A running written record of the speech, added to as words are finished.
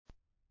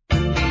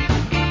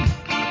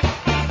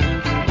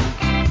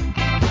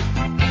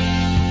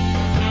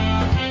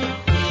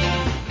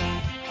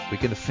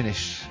going to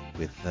finish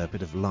with a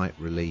bit of light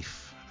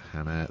relief,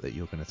 Hannah, that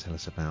you're going to tell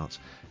us about.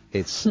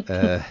 It's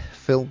a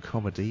film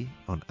comedy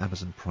on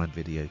Amazon Prime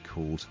Video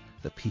called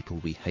The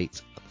People We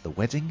Hate at the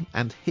Wedding,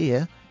 and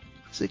here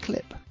is a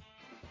clip.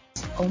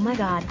 Oh my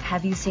God,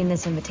 have you seen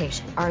this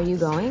invitation? Are you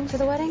going to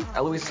the wedding?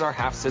 Eloise is our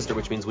half-sister,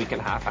 which means we can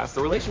half-ass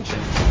the relationship.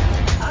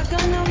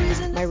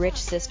 My rich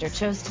sister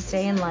chose to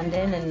stay in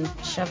London and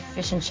shove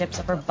fish and chips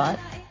up her butt.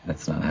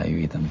 That's not how you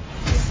eat them.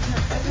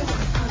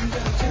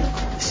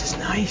 This is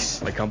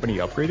nice. My company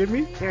upgraded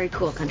me? Very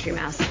cool, country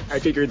mouse. I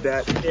figured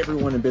that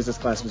everyone in business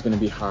class was going to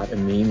be hot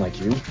and mean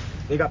like you.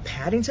 They got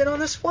Paddington on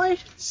this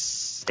flight?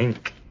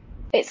 Stink.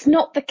 It's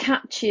not the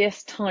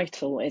catchiest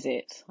title, is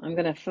it? I'm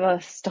going to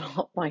first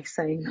start by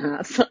saying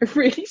that. So I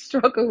really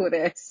struggle with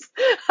this.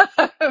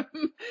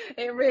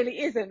 It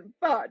really isn't.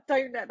 But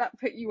don't let that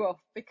put you off,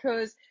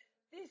 because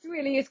this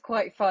really is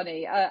quite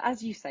funny.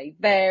 As you say,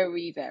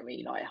 very,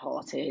 very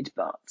light-hearted,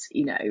 but,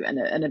 you know,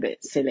 and a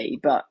bit silly.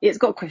 But it's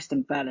got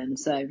Kristen Bell in,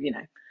 so, you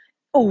know,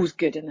 all's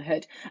good in the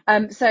hood.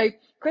 So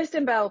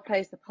Kristen Bell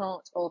plays the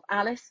part of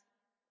Alice,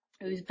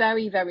 who's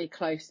very, very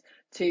close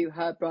to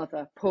her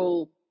brother,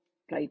 Paul,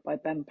 played by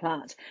Ben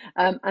Platt,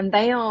 and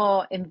they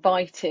are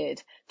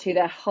invited to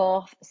their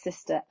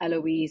half-sister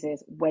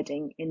Eloise's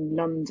wedding in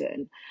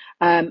London,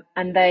 and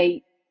they're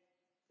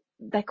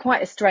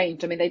quite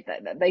estranged. I mean, they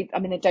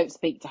don't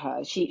speak to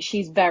her.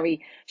 She's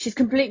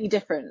completely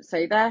different.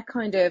 So they're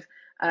kind of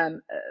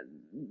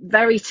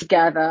very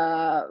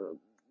together,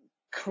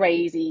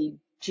 crazy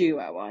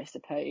duo, I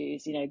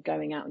suppose. You know,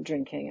 going out and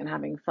drinking and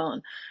having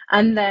fun,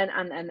 and then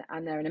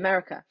and they're in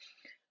America,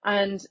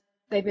 and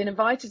they've been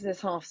invited to this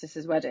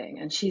half-sister's wedding,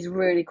 and she's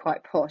really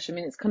quite posh. I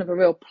mean, it's kind of a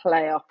real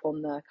play up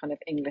on the kind of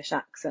English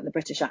accent, the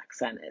British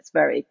accent. It's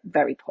very,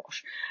 very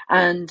posh.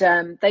 And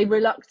they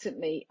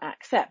reluctantly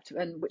accept,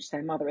 and which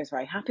their mother is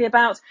very happy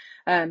about,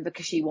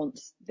 because she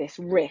wants this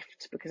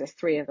rift, because there's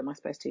three of them, I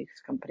suppose, two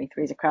company,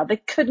 three's a crowd. They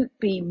couldn't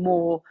be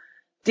more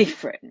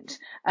different.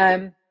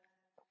 The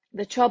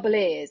trouble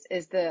is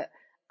that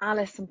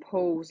Alice and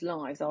Paul's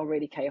lives are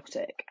really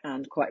chaotic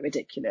and quite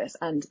ridiculous,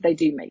 and they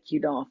do make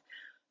you laugh.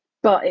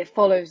 But it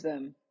follows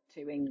them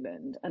to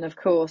England. And of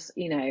course,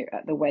 you know,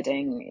 at the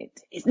wedding,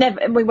 it's never,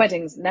 I mean,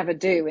 weddings never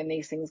do, and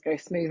these things go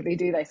smoothly,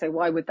 do they? So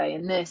why would they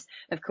in this?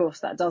 Of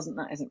course, that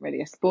isn't really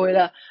a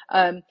spoiler.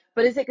 But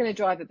is it going to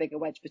drive a bigger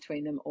wedge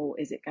between them, or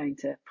is it going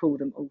to pull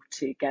them all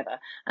together?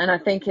 And I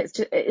think there's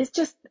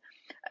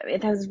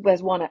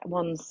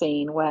one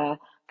scene where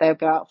they'll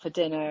go out for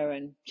dinner,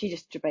 and she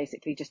just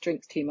basically just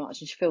drinks too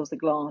much, and she fills the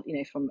glass, you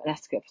know, from an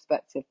etiquette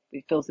perspective,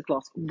 she fills the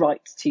glass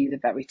right to the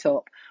very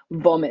top,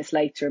 vomits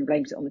later and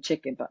blames it on the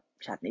chicken, but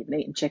she hadn't even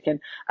eaten chicken.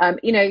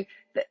 You know,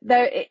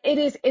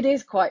 it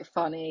is quite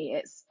funny.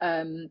 It's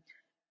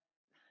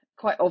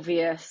quite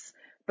obvious,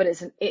 but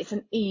it's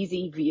an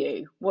easy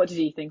view. What did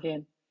you think,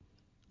 Ian?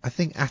 I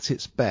think at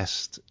its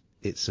best,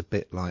 it's a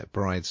bit like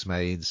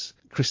Bridesmaids.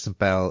 Kristen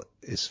Bell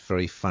is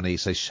very funny,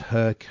 so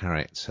her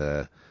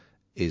character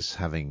is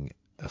having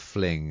a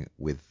fling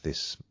with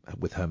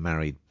her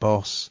married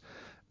boss,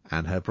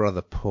 and her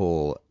brother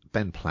Paul,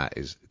 Ben Platt,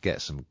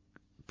 gets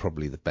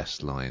probably the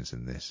best lines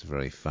in this.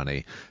 Very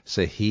funny.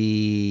 So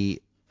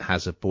he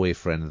has a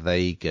boyfriend.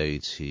 They go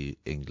to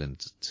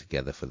England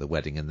together for the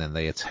wedding, and then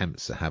they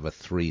attempt to have a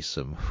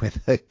threesome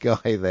with a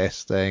guy they're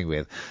staying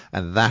with,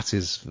 and that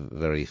is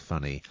very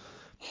funny.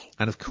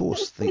 And of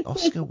course, the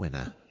Oscar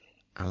winner,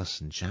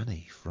 Alison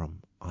Janney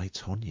from I,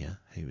 Tonya,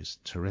 who is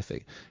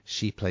terrific.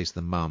 She plays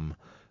the mum.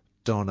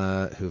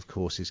 Donna, who of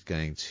course is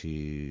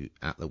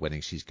at the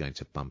wedding, she's going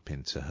to bump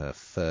into her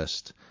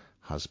first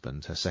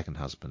husband. Her second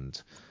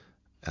husband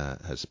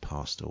has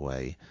passed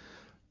away.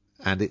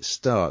 And it's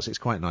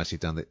quite nicely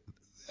done.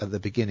 At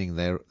the beginning,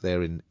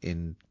 they're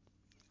in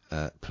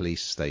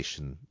police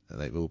station.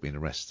 They've all been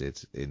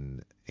arrested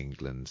in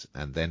England.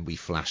 And then we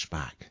flash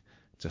back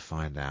to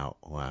find out,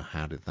 well,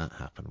 how did that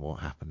happen? What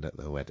happened at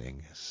the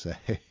wedding? So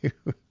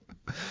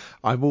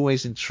I'm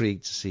always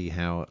intrigued to see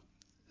how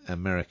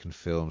American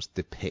films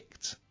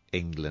depict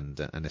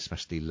England, and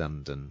especially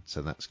London.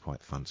 So that's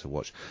quite fun to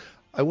watch.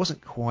 I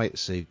wasn't quite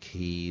so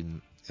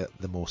keen at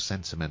the more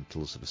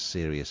sentimental, sort of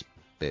serious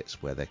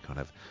bits where they're kind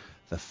of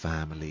the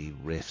family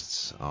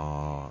rifts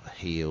are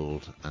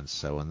healed and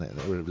so on. They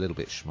were a little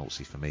bit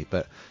schmaltzy for me.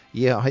 But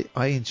yeah,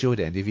 I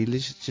enjoyed it. And if you're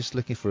just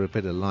looking for a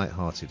bit of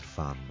light-hearted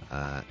fun,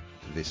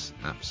 this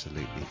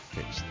absolutely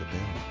fits the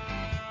bill.